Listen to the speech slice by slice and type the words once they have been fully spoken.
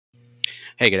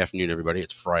Hey, good afternoon, everybody.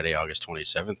 It's Friday, August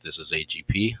 27th. This is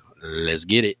AGP. Let's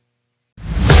get it.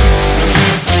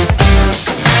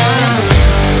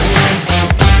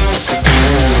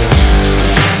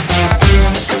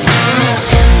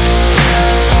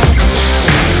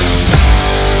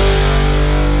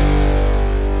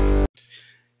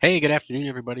 Hey, good afternoon,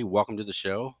 everybody. Welcome to the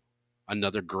show.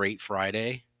 Another great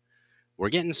Friday. We're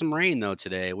getting some rain, though,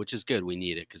 today, which is good. We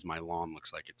need it because my lawn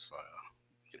looks like it's,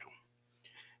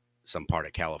 some part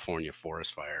of California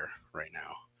forest fire right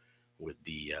now with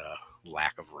the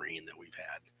lack of rain that we've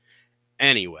had.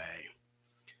 Anyway,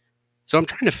 so I'm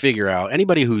trying to figure out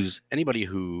anybody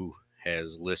who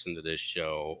has listened to this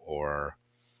show, or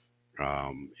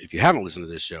if you haven't listened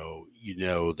to this show, you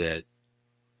know that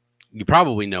you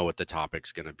probably know what the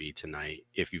topic's going to be tonight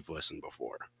if you've listened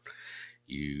before.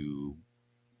 You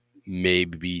may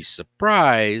be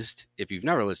surprised if you've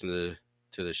never listened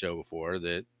to the show before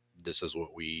that this is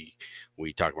what we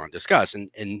talk about and discuss.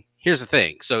 And here's the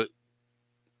thing. So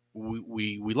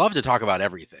we love to talk about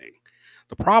everything.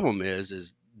 The problem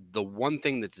is the one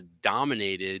thing that's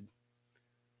dominated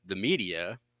the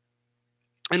media,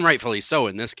 and rightfully so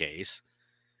in this case,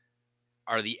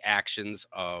 are the actions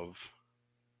of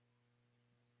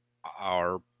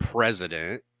our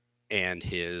president and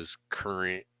his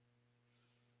current,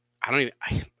 I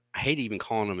hate even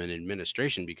calling them an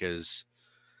administration because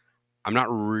I'm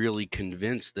not really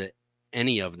convinced that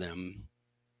any of them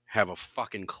have a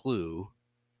fucking clue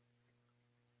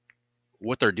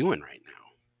what they're doing right now.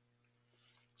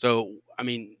 So, I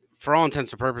mean, for all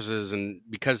intents and purposes, and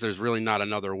because there's really not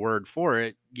another word for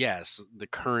it, yes, the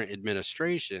current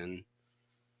administration,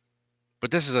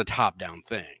 but this is a top-down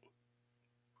thing.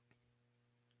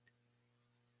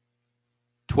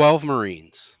 12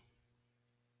 Marines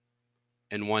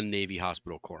and 1 Navy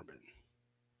hospital corpsman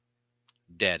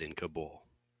dead in Kabul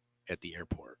at the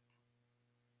airport.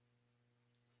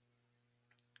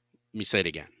 Let me say it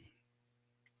again.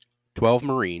 12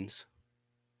 Marines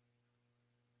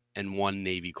and 1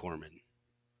 Navy corpsman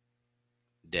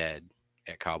dead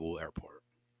at Kabul airport.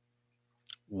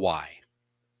 Why?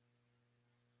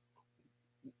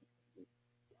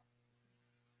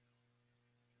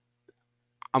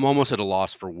 I'm almost at a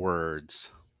loss for words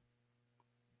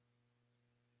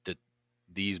that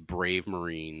these brave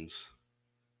Marines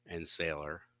and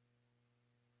sailor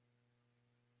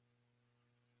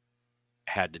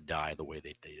had to die the way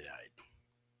that they died.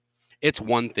 It's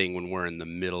one thing when we're in the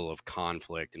middle of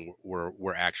conflict and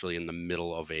we're actually in the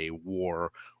middle of a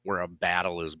war where a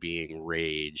battle is being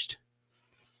raged.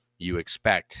 You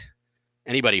expect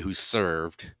anybody who's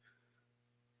served,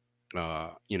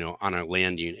 on a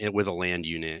land unit with a land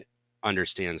unit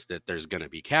understands that there's going to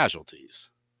be casualties.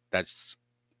 That's,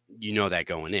 that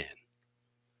going in.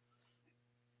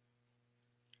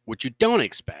 What you don't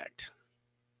expect,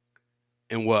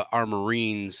 and what our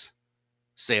Marines,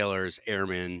 sailors,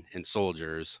 airmen, and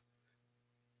soldiers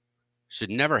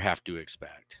should never have to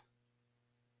expect,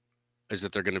 is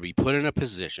that they're going to be put in a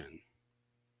position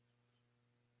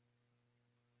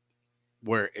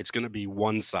where it's going to be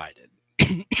one-sided.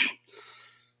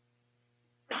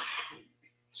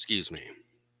 Excuse me.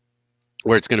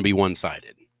 Where it's going to be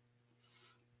one-sided.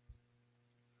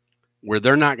 Where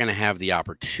they're not going to have the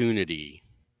opportunity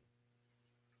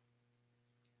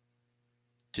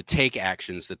to take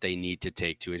actions that they need to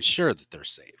take to ensure that they're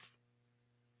safe.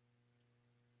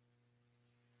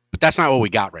 But that's not what we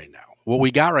got right now. What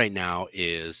we got right now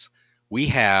is we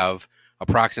have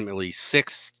approximately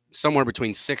somewhere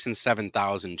between 6,000 and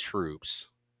 7,000 troops,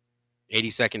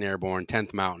 82nd Airborne,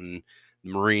 10th Mountain,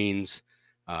 Marines,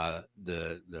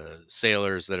 the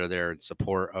sailors that are there in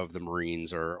support of the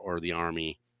Marines or the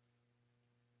Army.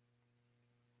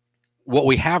 What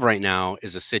we have right now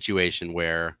is a situation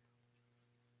where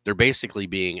they're basically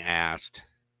being asked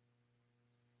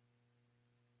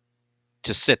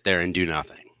to sit there and do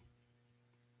nothing.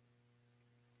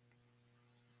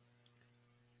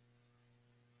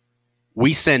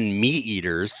 We send meat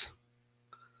eaters,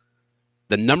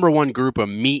 the number one group of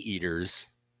meat eaters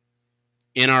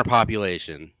in our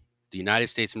population, the United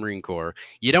States Marine Corps.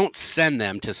 You don't send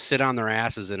them to sit on their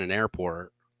asses in an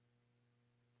airport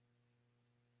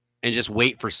and just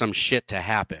wait for some shit to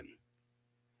happen.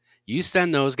 You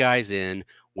send those guys in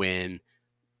when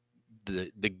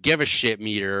the give a shit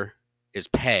meter is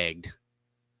pegged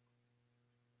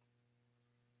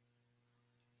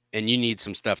and you need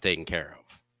some stuff taken care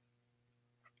of.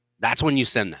 That's when you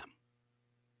send them.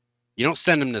 You don't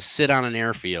send them to sit on an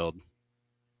airfield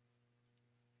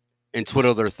and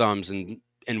twiddle their thumbs and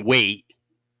wait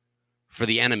for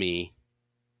the enemy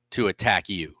to attack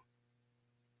you.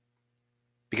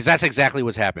 Because that's exactly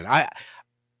what's happened.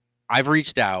 I've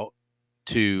reached out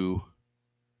to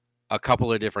a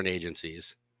couple of different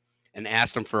agencies and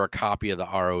asked them for a copy of the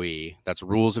ROE. That's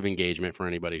Rules of Engagement for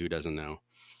anybody who doesn't know.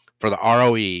 For the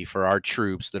ROE for our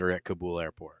troops that are at Kabul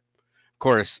airport. Of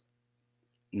course,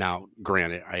 now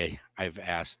granted, I've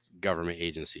asked government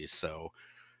agencies, so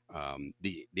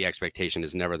the expectation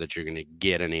is never that you're going to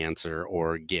get an answer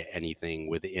or get anything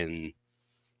within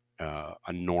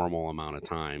a normal amount of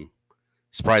time.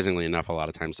 Surprisingly enough, a lot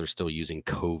of times they're still using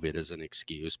COVID as an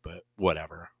excuse, but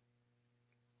whatever.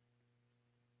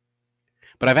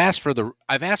 But I've asked for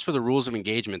the rules of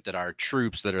engagement that our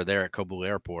troops that are there at Kabul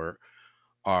airport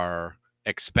are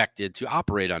expected to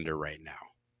operate under right now.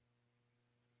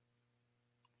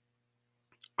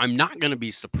 I'm not going to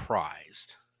be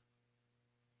surprised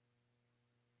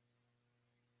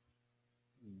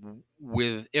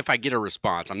with if I get a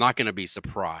response. I'm not going to be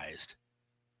surprised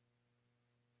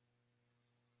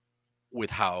with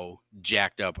how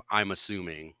jacked up I'm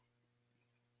assuming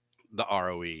the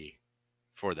ROE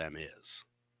for them is.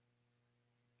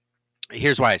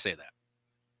 Here's why I say that.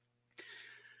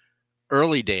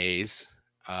 Early days,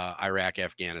 Iraq,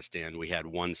 Afghanistan, we had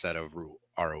one set of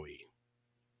ROE.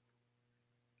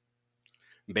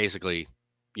 Basically,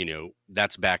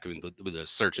 that's back in the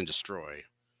search and destroy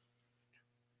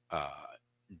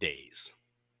days.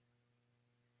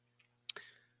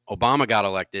 Obama got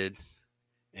elected,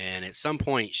 and at some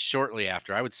point shortly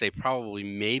after, I would say probably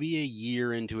maybe a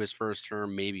year into his first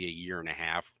term, maybe a year and a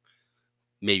half,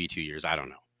 maybe 2 years, I don't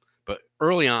know. But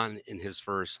early on in his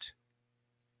first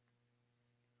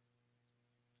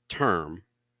term,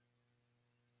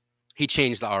 he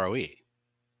changed the ROE.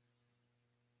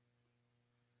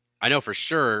 I know for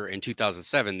sure in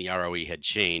 2007, the ROE had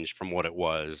changed from what it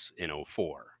was in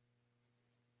 2004.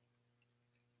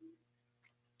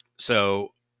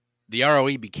 So the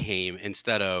ROE became,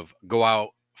 instead of go out,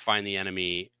 find the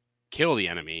enemy, kill the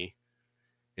enemy,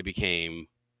 it became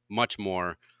much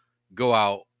more go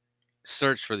out,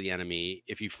 search for the enemy.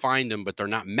 If you find them, but they're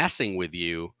not messing with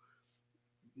you,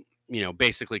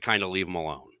 basically kind of leave them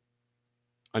alone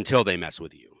until they mess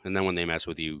with you. And then when they mess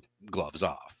with you, gloves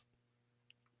off.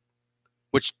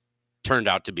 Which turned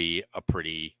out to be a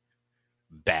pretty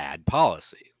bad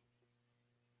policy.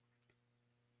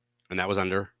 And that was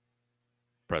under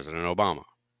President Obama.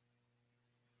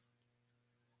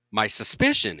 My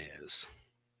suspicion is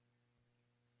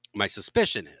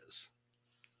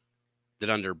that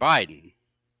under Biden,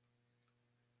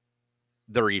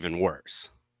 they're even worse.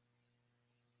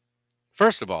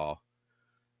 First of all,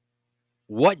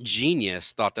 what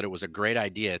genius thought that it was a great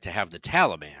idea to have the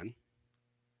Taliban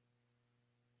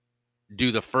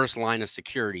do the first line of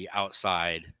security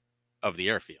outside of the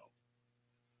airfield?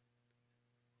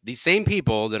 These same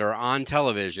people that are on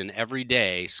television every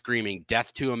day screaming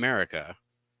death to America,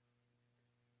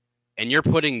 and you're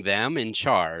putting them in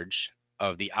charge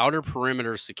of the outer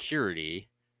perimeter security,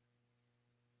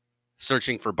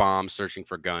 searching for bombs, searching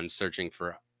for guns, searching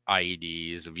for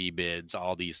IEDs, VBIDs,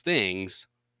 all these things.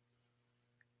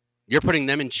 You're putting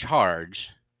them in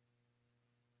charge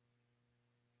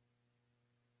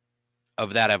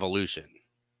of that evolution.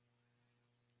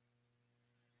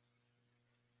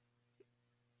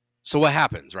 So what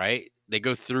happens, right? They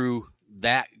go through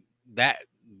that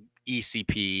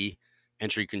ECP,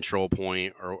 entry control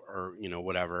point, or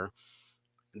whatever.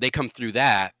 They come through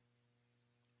that.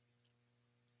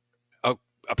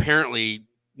 Apparently,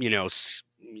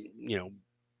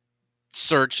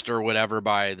 searched or whatever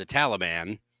by the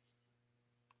Taliban,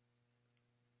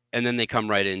 and then they come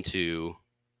right into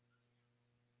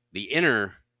the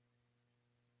inner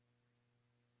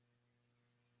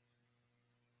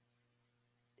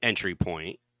entry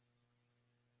point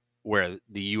where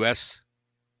the U.S.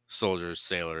 soldiers,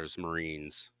 sailors,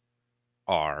 Marines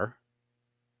are.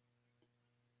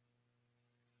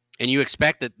 And you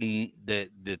expect that the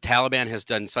Taliban has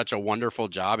done such a wonderful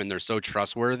job and they're so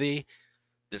trustworthy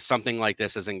that something like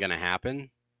this isn't going to happen.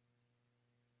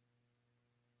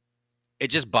 It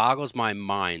just boggles my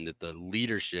mind that the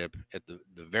leadership, at the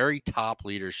very top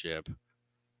leadership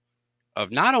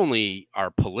of not only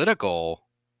our political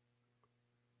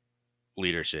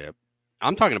leadership,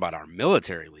 I'm talking about our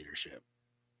military leadership.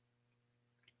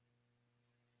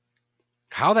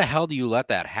 How the hell do you let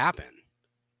that happen?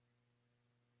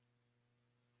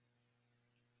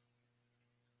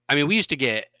 I mean,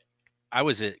 I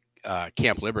was at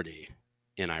Camp Liberty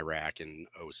in Iraq in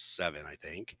 2007, I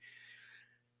think.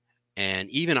 And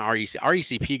even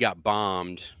RECP got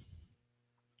bombed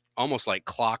almost like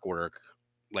clockwork,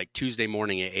 like Tuesday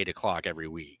morning at 8 o'clock every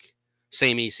week.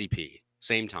 Same ECP,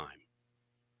 same time,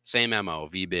 same MO,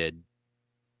 VBID.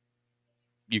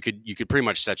 You could pretty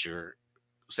much set your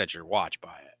set your watch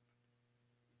by it.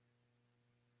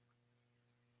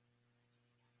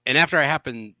 And after it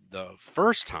happened the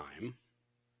first time,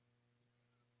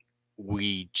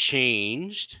 we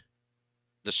changed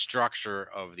the structure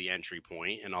of the entry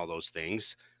point and all those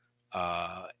things.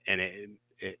 And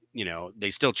it, you know,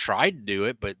 they still tried to do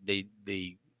it, but the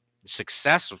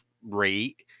success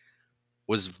rate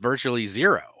was virtually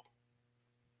zero.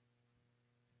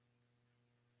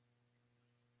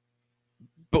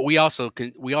 But we also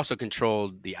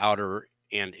controlled the outer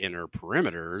and inner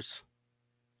perimeters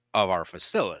of our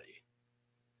facility.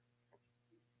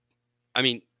 I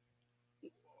mean,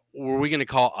 were we going to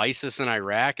call ISIS in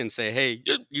Iraq and say, "Hey,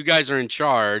 you guys are in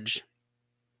charge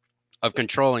of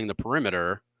controlling the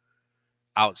perimeter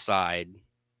outside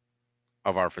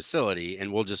of our facility,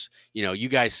 and we'll just, you know, you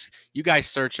guys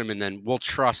search them, and then we'll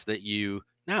trust that you..."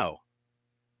 No.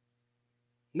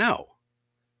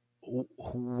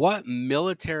 What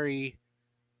military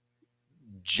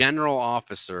general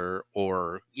officer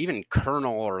or even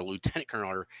colonel or lieutenant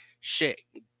colonel or shit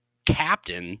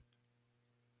captain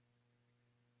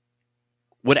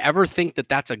would ever think that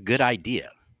that's a good idea?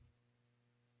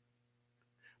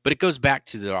 But it goes back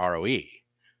to the ROE,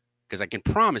 because I can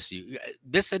promise you,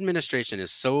 this administration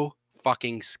is so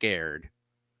fucking scared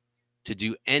to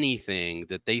do anything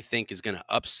that they think is going to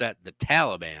upset the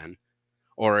Taliban,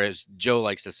 or as Joe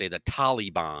likes to say, the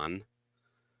Taliban.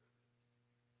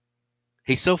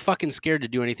 He's so fucking scared to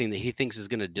do anything that he thinks is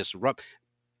going to disrupt.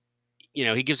 You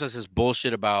know, he gives us this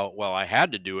bullshit about, well, I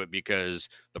had to do it because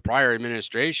the prior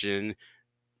administration.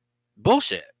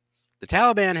 Bullshit. The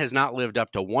Taliban has not lived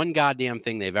up to one goddamn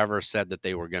thing they've ever said that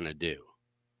they were going to do.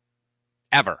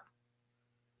 Ever.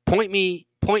 Point me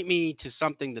to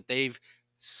something that they've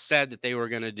said that they were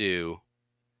going to do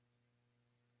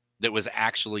that was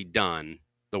actually done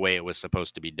the way it was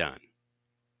supposed to be done.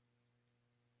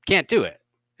 Can't do it.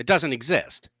 It doesn't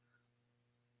exist.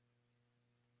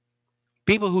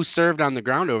 People who served on the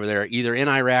ground over there, either in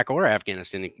Iraq or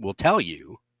Afghanistan, will tell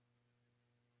you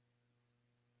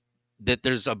that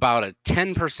there's about a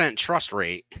 10% trust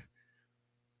rate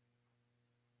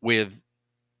with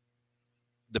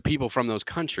the people from those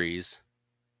countries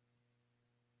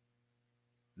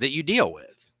that you deal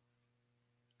with.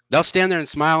 They'll stand there and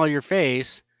smile at your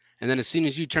face, and then as soon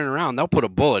as you turn around, they'll put a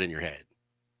bullet in your head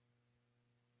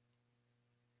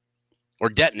or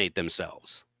detonate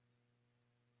themselves.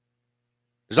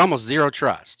 There's almost zero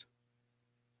trust.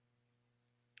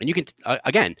 And you can,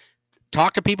 again,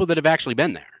 talk to people that have actually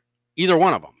been there, either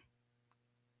one of them,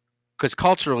 because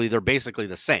culturally they're basically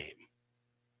the same.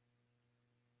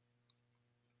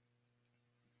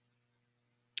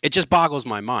 It just boggles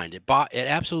my mind. It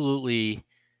absolutely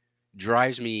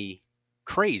drives me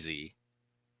crazy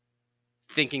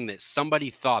thinking that somebody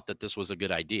thought that this was a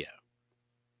good idea.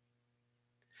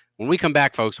 When we come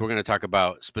back, folks, we're going to talk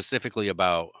about specifically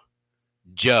about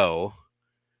Joe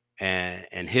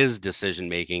and his decision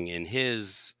making and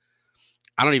his,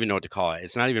 I don't even know what to call it.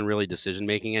 It's not even really decision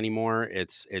making anymore.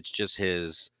 It's just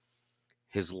his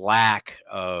lack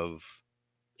of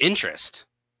interest,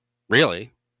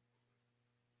 really.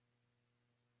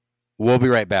 We'll be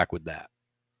right back with that.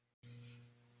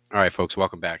 All right, folks,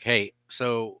 welcome back. Hey,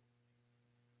 so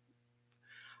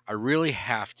I really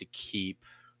have to keep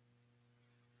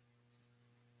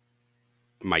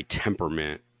my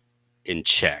temperament in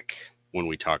check when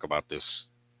we talk about this,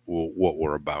 what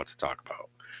we're about to talk about.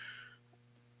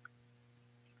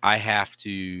 I have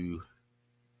to,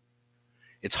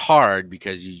 it's hard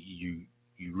because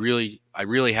I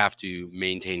really have to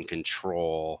maintain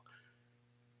control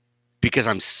because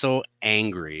I'm so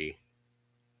angry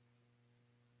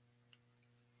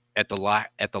at the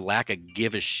lack of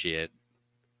give a shit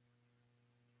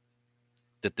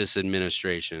that this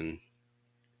administration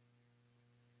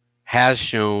has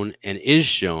shown and is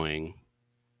showing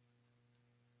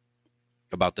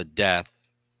about the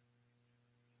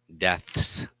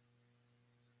deaths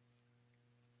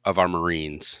of our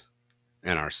Marines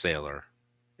and our sailor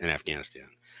in Afghanistan.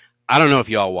 I don't know if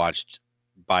y'all watched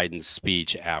Biden's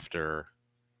speech after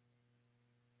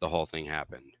the whole thing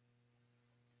happened.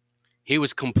 He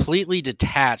was completely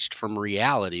detached from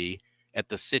reality at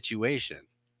the situation.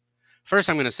 First,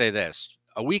 I'm going to say this.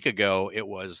 A week ago, it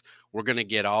was, we're going to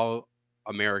get all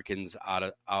Americans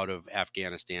out of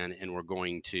Afghanistan, and we're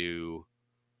going to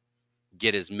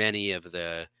get as many of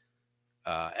the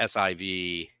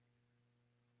SIV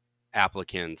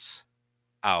applicants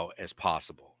out as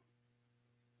possible.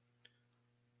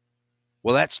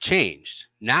 Well, that's changed.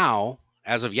 Now,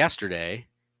 as of yesterday,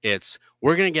 it's,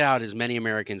 we're going to get out as many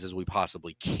Americans as we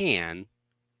possibly can.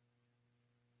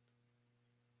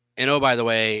 And oh, by the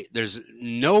way, there's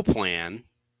no plan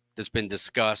that's been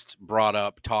discussed, brought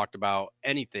up, talked about,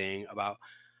 anything about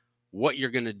what you're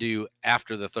going to do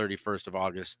after the 31st of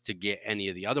August to get any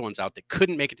of the other ones out that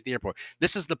couldn't make it to the airport.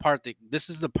 This is the part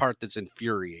that's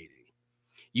infuriating.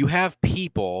 You have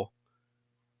people,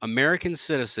 American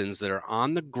citizens that are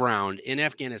on the ground in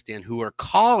Afghanistan who are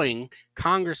calling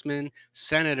congressmen,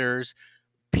 senators,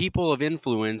 people of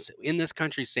influence in this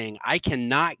country saying, I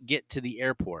cannot get to the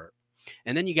airport.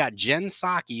 And then you got Jen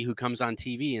Psaki who comes on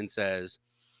TV and says,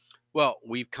 well,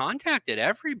 we've contacted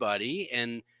everybody,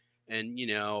 and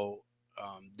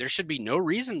there should be no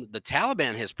reason. The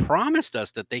Taliban has promised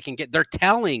us that they can get. They are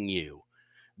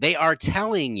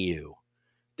telling you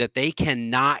that they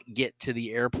cannot get to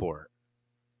the airport,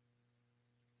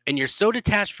 and you're so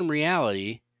detached from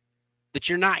reality that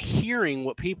you're not hearing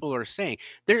what people are saying.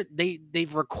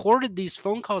 They've recorded these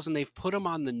phone calls and they've put them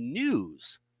on the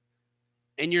news,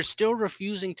 and you're still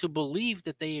refusing to believe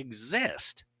that they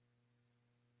exist.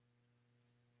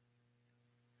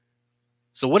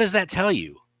 So what does that tell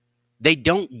you? They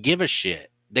don't give a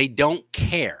shit. They don't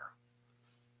care.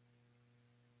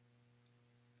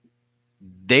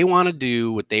 They want to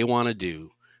do what they want to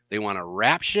do. They want to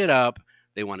wrap shit up.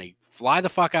 They want to fly the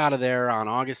fuck out of there on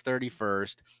August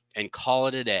 31st and call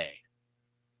it a day.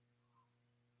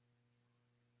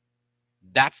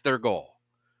 That's their goal.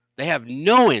 They have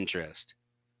no interest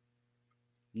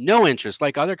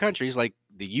like other countries, like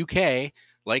the UK,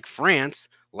 like France,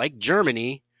 like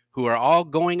Germany, who are all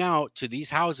going out to these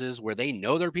houses where they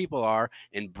know their people are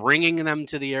and bringing them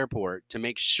to the airport to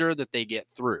make sure that they get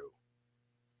through.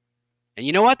 And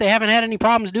you know what? They haven't had any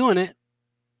problems doing it.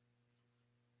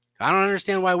 I don't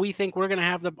understand why we think we're going to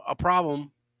have a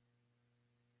problem.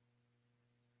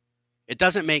 It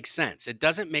doesn't make sense. It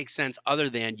doesn't make sense other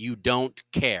than you don't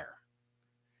care.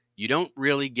 You don't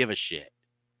really give a shit.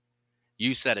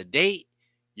 You set a date.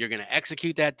 You're going to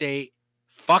execute that date.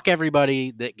 Fuck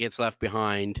everybody that gets left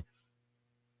behind.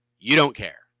 You don't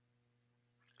care.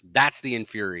 That's the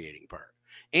infuriating part.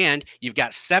 And you've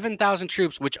got 7,000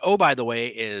 troops, which, oh, by the way,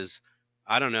 is,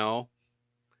 I don't know,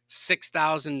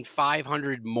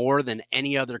 6,500 more than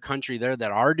any other country there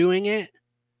that are doing it,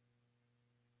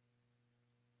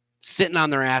 sitting on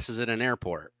their asses at an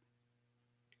airport.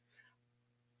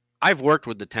 I've worked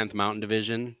with the 10th Mountain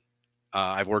Division.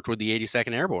 I've worked with the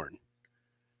 82nd Airborne.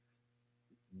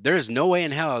 There's no way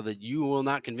in hell that you will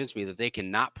not convince me that they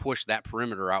cannot push that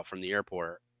perimeter out from the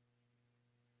airport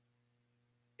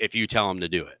if you tell them to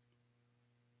do it.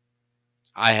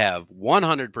 I have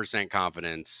 100%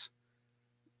 confidence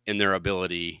in their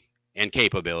ability and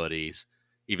capabilities,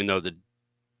 even though the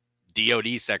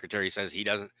DOD secretary says he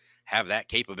doesn't have that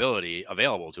capability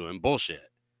available to him. Bullshit.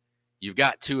 You've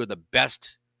got two of the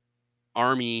best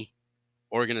Army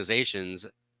organizations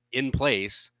in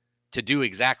place to do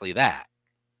exactly that.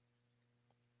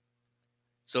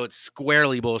 So it's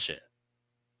squarely bullshit.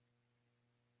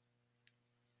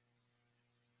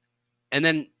 And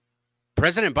then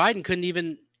President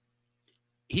Biden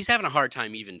he's having a hard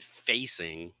time even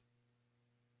facing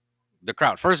the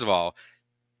crowd. First of all,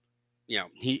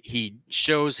 he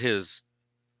shows his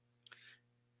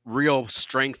real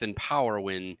strength and power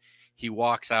when he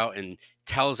walks out and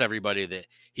tells everybody that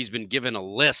he's been given a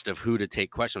list of who to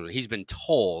take questions with. He's been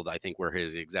told, I think were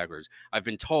his exact words, I've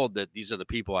been told that these are the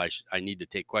people I need to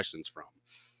take questions from.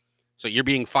 So you're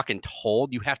being fucking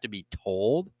told? You have to be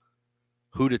told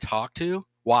who to talk to?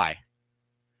 Why?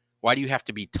 Why do you have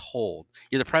to be told?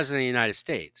 You're the president of the United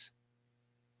States.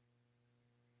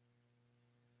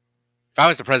 If I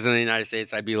was the president of the United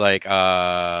States, I'd be like,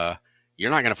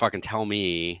 you're not going to fucking tell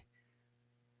me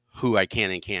who I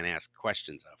can and can't ask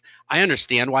questions of. I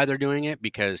understand why they're doing it,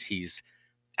 because he's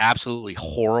absolutely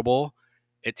horrible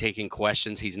at taking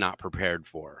questions he's not prepared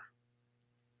for.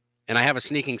 And I have a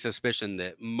sneaking suspicion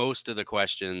that most of the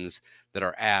questions that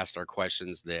are asked are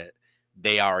questions that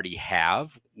they already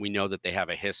have. We know that they have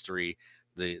a history.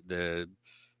 The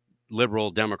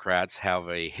liberal Democrats have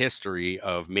a history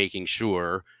of making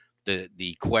sure that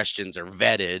the questions are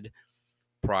vetted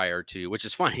prior to, which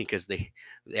is funny because they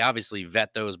obviously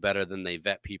vet those better than they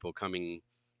vet people coming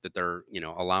that they're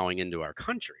allowing into our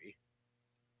country.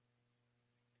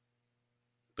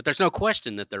 But there's no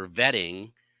question that they're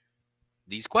vetting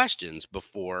these questions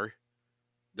before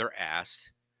they're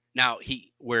asked. Now,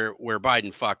 where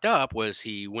Biden fucked up was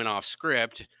he went off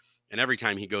script, and every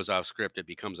time he goes off script, it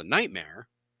becomes a nightmare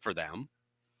for them,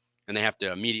 and they have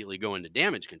to immediately go into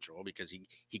damage control because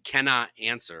he cannot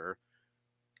answer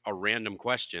a random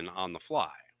question on the fly.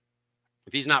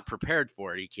 If he's not prepared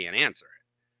for it, he can't answer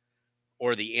it.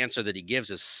 Or the answer that he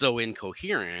gives is so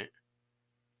incoherent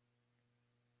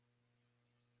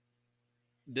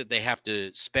that they have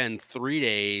to spend 3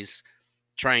 days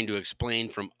trying to explain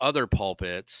from other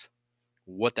pulpits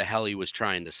what the hell he was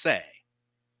trying to say.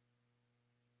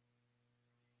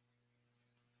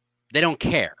 They don't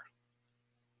care.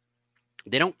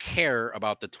 They don't care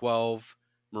about the 12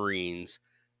 Marines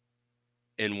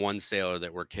and one sailor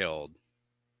that were killed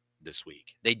this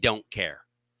week. They don't care.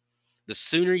 The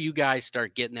sooner you guys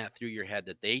start getting that through your head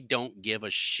that they don't give a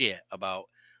shit about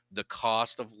the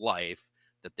cost of life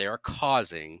that they're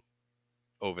causing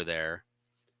over there,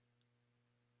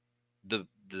 the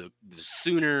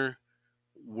sooner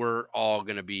we're all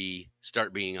going to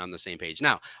start being on the same page.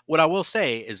 Now, what I will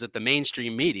say is that the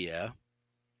mainstream media,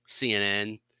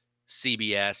 CNN,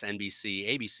 CBS,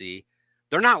 NBC, ABC,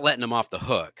 they're not letting them off the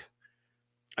hook.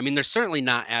 I mean, they're certainly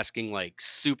not asking like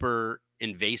super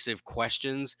invasive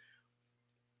questions,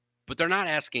 but they're not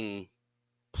asking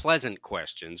pleasant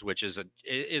questions, which is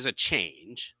a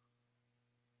change.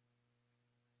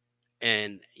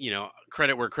 And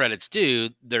credit where credit's due,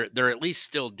 they're at least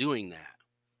still doing that.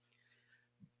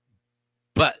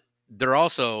 But they're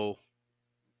also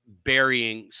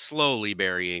slowly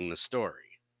burying the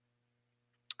story.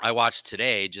 I watched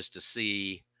today just to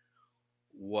see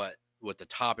what the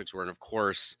topics were, and of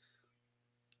course,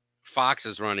 Fox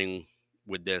is running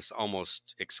with this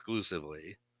almost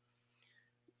exclusively.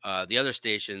 The other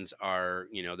stations are,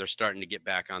 they're starting to get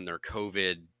back on their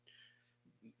COVID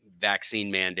vaccine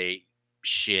mandate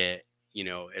shit,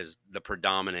 as the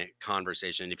predominant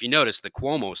conversation. If you notice, the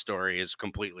Cuomo story has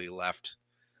completely left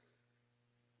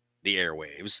the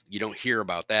airwaves. You don't hear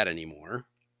about that anymore.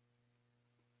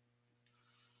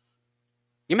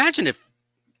 Imagine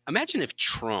if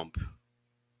Trump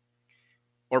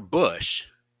or Bush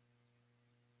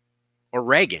or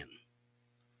Reagan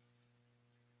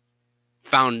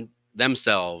found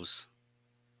themselves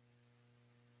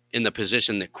in the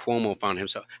position that Cuomo found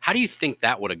himself. How do you think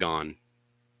that would have gone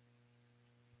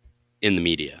in the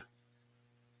media?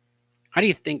 How do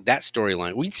you think that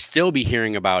storyline? We'd still be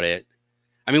hearing about it.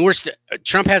 I mean,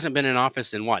 Trump hasn't been in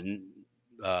office in what,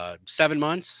 7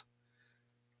 months,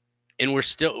 and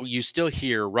you still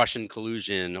hear Russian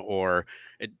collusion, or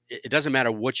it doesn't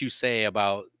matter what you say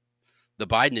about the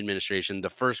Biden administration. The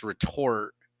first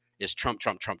retort is Trump,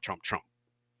 Trump, Trump, Trump, Trump.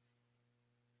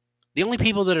 The only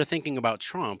people that are thinking about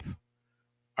Trump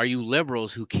are you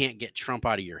liberals who can't get Trump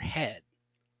out of your head.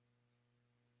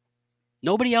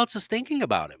 Nobody else is thinking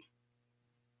about him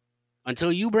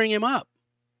until you bring him up.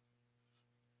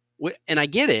 And I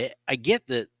get it. I get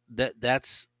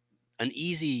that's an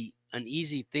easy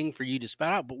thing for you to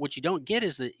spout out. But what you don't get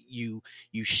is that you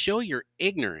show your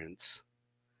ignorance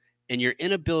and your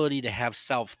inability to have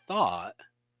self-thought,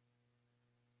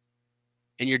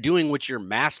 and you're doing what your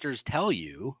masters tell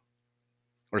you,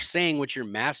 or saying what your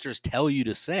masters tell you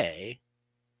to say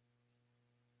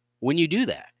when you do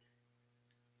that.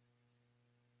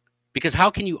 Because how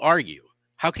can you argue?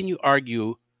 How can you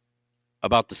argue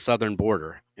about the southern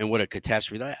border and what a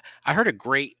catastrophe that? I heard a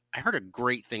great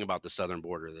thing about the southern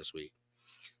border this week.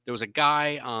 There was a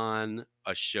guy on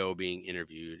a show being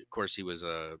interviewed. Of course, he was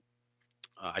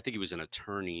I think he was an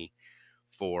attorney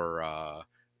for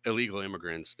illegal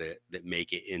immigrants that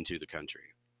make it into the country.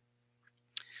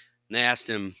 And they asked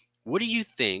him, "What do you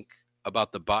think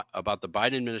about the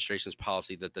Biden administration's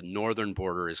policy that the northern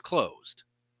border is closed?"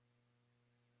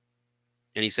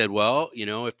 And he said, "Well,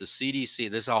 if the CDC,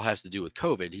 this all has to do with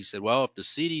COVID." He said, "Well, if the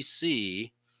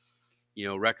CDC,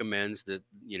 recommends that,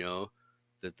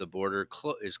 that the border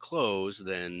is closed,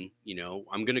 then,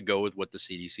 I'm going to go with what the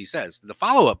CDC says." The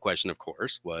follow-up question, of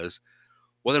course, was,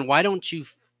 "Well, then why don't you,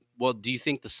 do you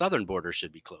think the southern border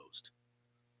should be closed?"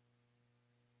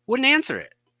 Wouldn't answer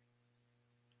it.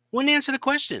 Wouldn't answer the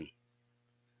question.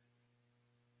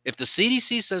 If the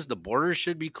CDC says the border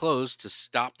should be closed to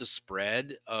stop the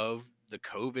spread of the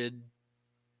COVID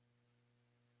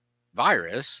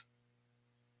virus,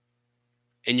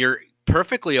 and you're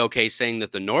perfectly okay saying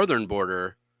that the northern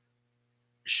border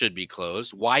should be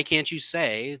closed, why can't you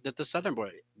say that the southern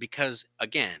border? Because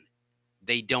again,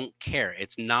 they don't care.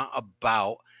 It's not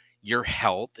about your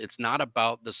health. It's not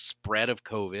about the spread of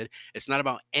COVID. It's not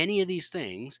about any of these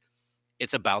things.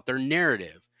 It's about their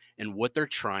narrative and what they're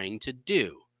trying to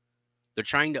do. They're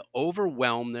trying to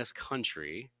overwhelm this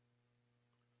country.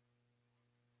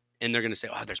 And they're going to say,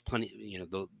 "Oh, there's plenty,"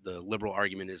 the liberal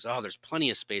argument is, "Oh, there's plenty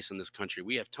of space in this country.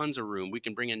 We have tons of room. We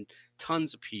can bring in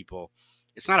tons of people."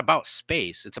 It's not about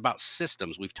space. It's about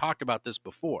systems. We've talked about this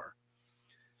before.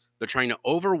 They're trying to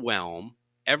overwhelm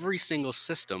every single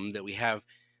system that we have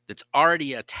that's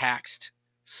already a taxed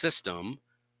system.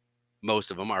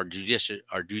 Most of them, our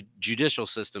judicial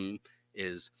system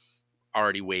is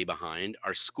already way behind.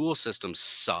 Our school systems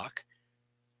suck.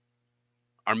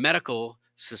 Our medical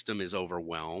system is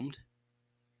overwhelmed.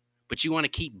 But you want to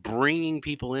keep bringing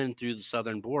people in through the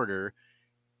southern border.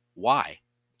 Why?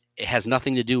 It has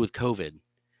nothing to do with COVID.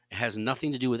 It has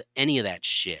nothing to do with any of that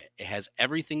shit. It has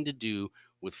everything to do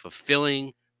with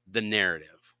fulfilling the narrative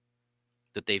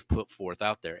that they've put forth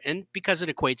out there. And because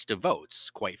it equates to votes,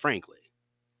 quite frankly.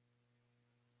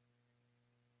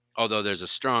 Although there's a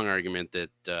strong argument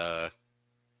that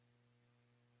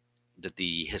that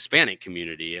the Hispanic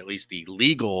community, at least the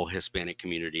legal Hispanic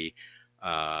community,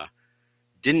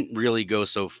 didn't really go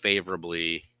so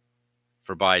favorably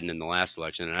for Biden in the last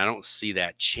election, and I don't see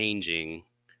that changing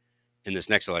in this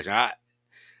next election.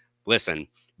 Listen,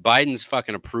 Biden's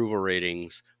fucking approval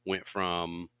ratings went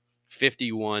from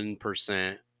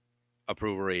 51%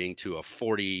 approval rating to a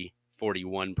 41%,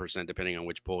 depending on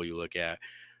which poll you look at,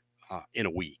 in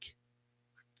a week.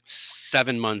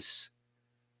 7 months,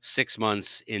 6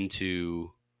 months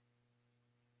into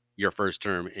your first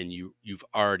term, and you've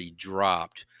already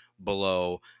dropped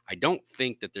below. I don't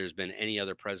think that there's been any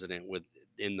other president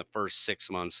within the first 6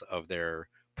 months of their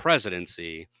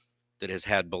presidency that has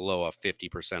had below a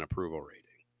 50% approval rating.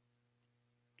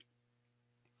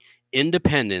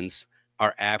 Independents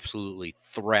are absolutely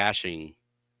thrashing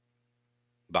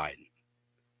Biden.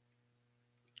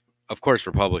 Of course,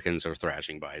 Republicans are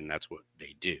thrashing Biden. That's what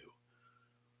they do.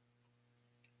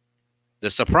 The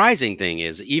surprising thing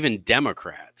is even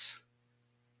Democrats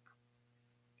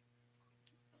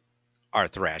are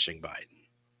thrashing Biden.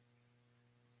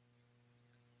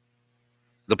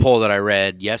 The poll that I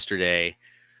read yesterday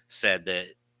said that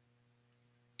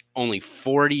only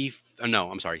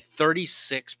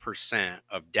 36%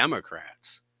 of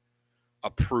Democrats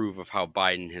approve of how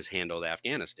Biden has handled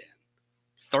Afghanistan.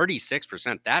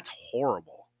 36%, that's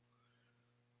horrible.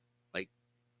 Like,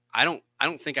 I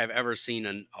don't think I've ever seen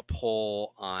a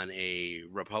poll on a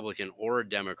Republican or a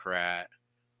Democrat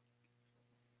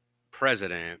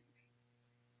president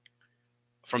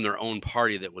from their own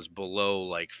party that was below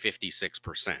like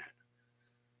 56%.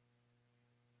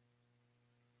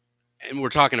 And we're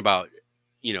talking about,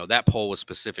 that poll was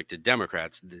specific to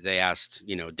Democrats. They asked,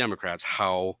 Democrats,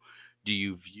 how do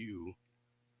you view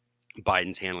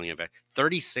Biden's handling of it?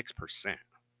 36%.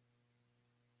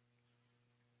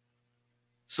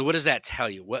 So what does that tell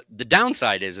you? What the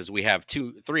downside is we have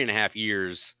 3.5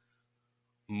 years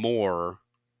more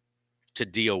to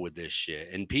deal with this shit.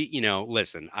 And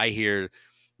listen, I hear,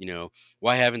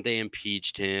 why haven't they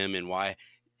impeached him, and why?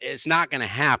 It's not going to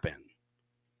happen.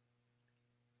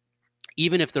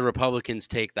 Even if the Republicans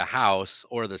take the House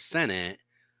or the Senate,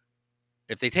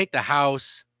 if they take the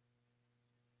House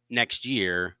next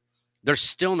year, they're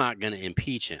still not going to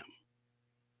impeach him.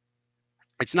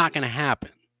 It's not going to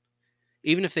happen.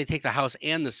 Even if they take the House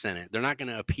and the Senate, they're not going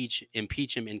to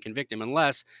impeach him and convict him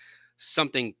unless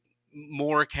something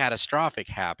more catastrophic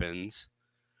happens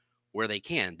where they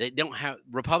can.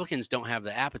 Republicans don't have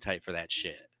the appetite for that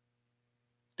shit.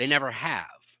 They never have.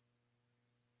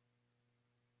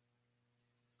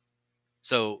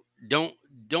 So don't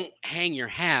hang your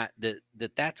hat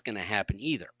that's going to happen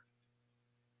either.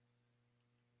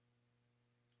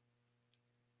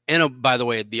 And by the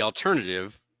way, the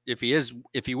alternative, if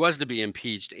he was to be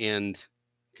impeached and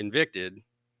convicted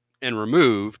and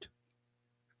removed,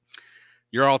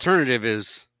 your alternative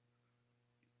is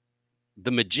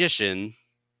the magician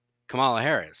Kamala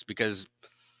Harris, because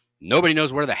nobody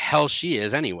knows where the hell she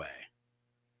is anyway.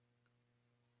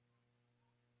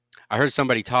 I heard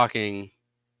somebody talking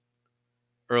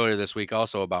earlier this week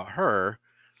also about her.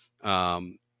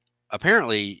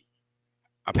 Apparently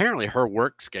her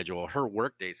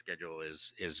workday schedule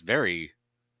is very,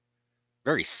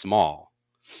 very small.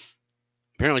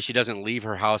 Apparently she doesn't leave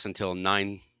her house until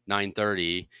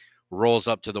 9:30, rolls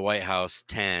up to the White House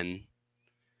 10.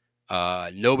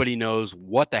 Nobody knows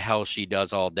what the hell she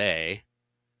does all day.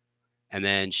 And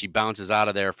then she bounces out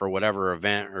of there for whatever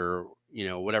event or,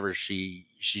 whatever she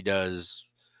does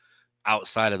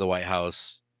outside of the White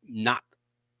House, not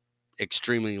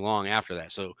extremely long after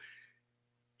that. So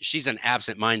she's an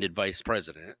absent-minded vice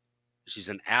president. She's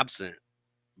an absent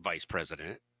vice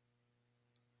president.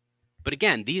 But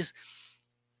again, this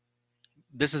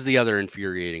is the other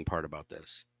infuriating part about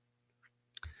this.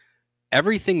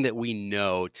 Everything that we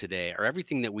know today, or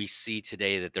everything that we see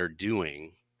today that they're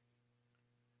doing,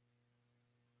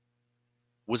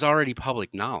 was already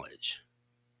public knowledge.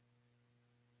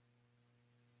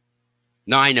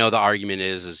 Now, I know the argument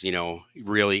is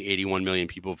really 81 million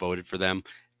people voted for them.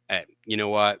 You know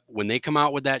what? When they come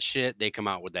out with that shit, they come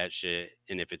out with that shit.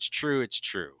 And if it's true, it's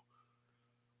true.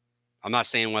 I'm not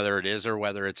saying whether it is or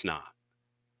whether it's not.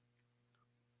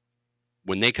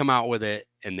 when they come out with it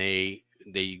and they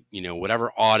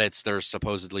whatever audits they're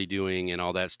supposedly doing and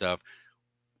all that stuff,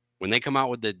 when they come out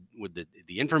with the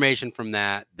information from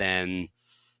that, then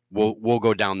we'll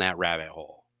go down that rabbit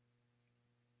hole.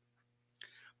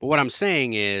 But what I'm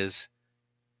saying is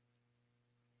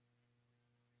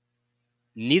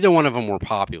neither one of them were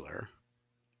popular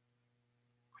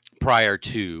prior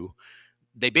to.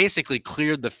 They basically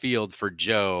cleared the field for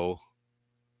Joe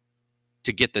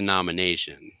to get the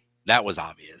nomination. That was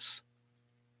obvious.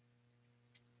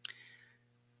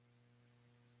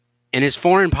 And his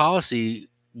foreign policy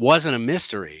wasn't a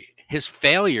mystery. His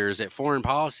failures at foreign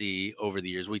policy over the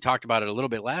years, we talked about it a little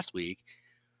bit last week,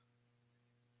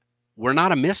 were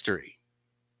not a mystery.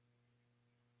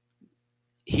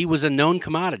 He was a known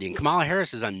commodity, and Kamala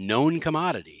Harris is a known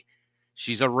commodity.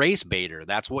 She's a race baiter.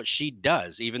 That's what she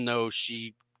does, even though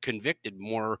she convicted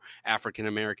more African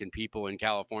American people in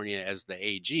California as the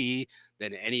AG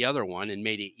than any other one and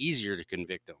made it easier to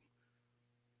convict them.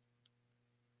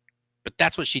 But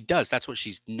that's what she does. That's what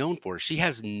she's known for. She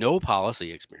has no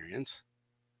policy experience.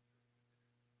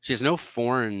 She has no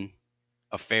foreign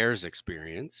affairs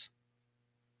experience.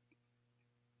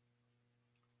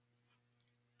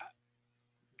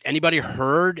 Anybody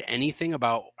heard anything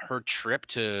about her trip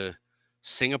to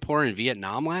Singapore and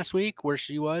Vietnam last week, where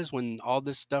she was when all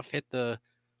this stuff hit the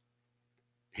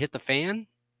fan?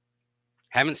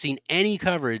 Haven't seen any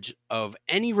coverage of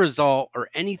any result or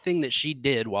anything that she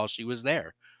did while she was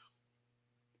there.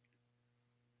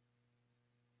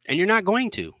 And you're not going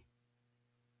to.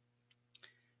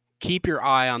 Keep your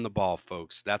eye on the ball,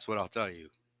 folks. That's what I'll tell you.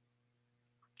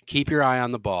 Keep your eye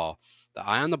on the ball. The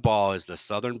eye on the ball is the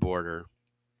southern border,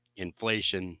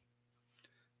 inflation,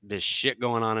 this shit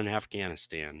going on in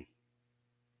Afghanistan,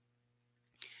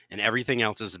 and everything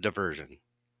else is a diversion.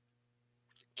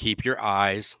 Keep your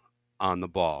eyes on the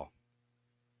ball.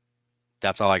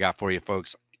 That's all I got for you,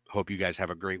 folks. Hope you guys have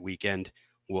a great weekend.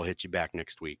 We'll hit you back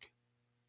next week.